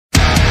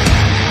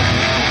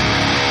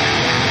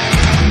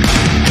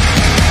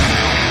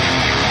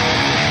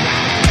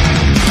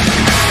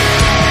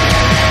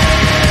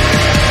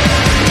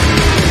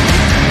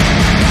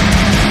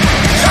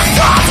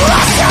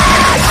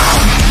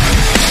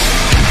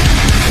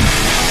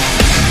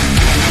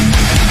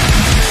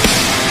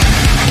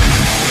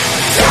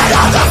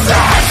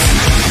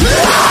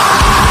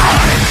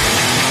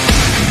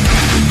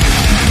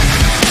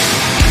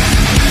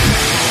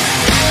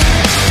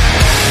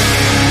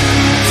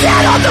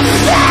the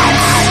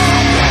fence.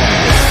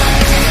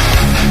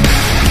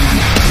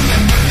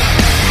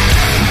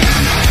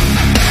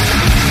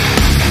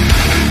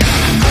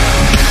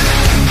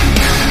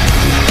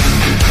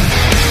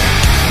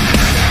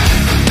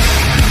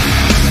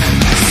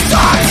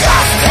 Stop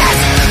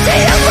justice, the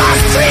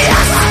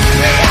illustrious.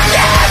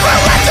 Never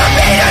let the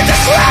meter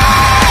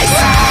disgrace.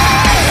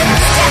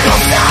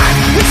 Single thought,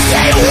 we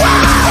say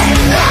wow.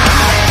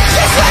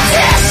 This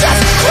repetitious,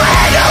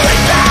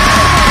 cradling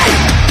pain.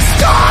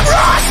 Storm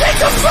rushing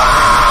to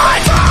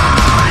find.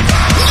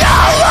 No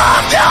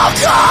love, no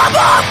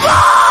common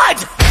mind.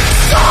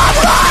 Storm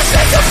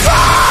rushing to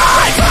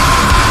find.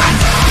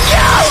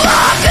 No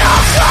love, no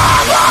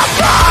common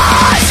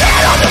mind.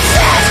 Get on the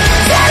fence,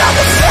 get on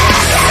the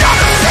fence, get on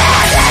the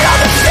fence, get on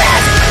the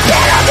fence,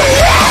 get on the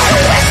wall.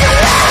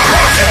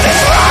 Walking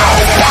this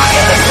road,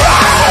 walking this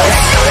road,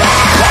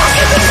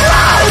 walking this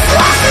road,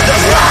 walking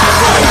this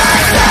road.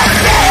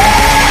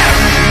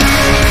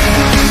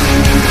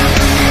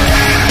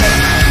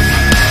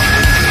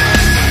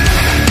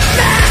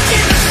 Back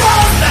in the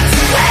road, that's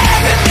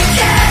where it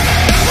began.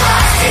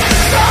 Lost in the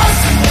road,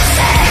 we'll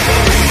say who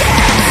we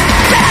get.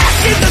 Back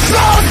in the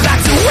road, back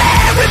to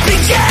where it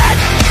began.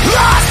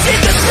 Lost in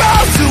the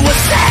road, to a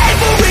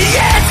savory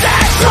end.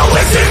 That's so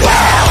is it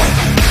well.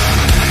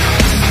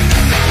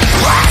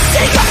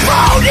 Blasting a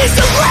phone is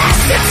a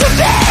lesson to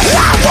me.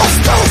 I will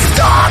still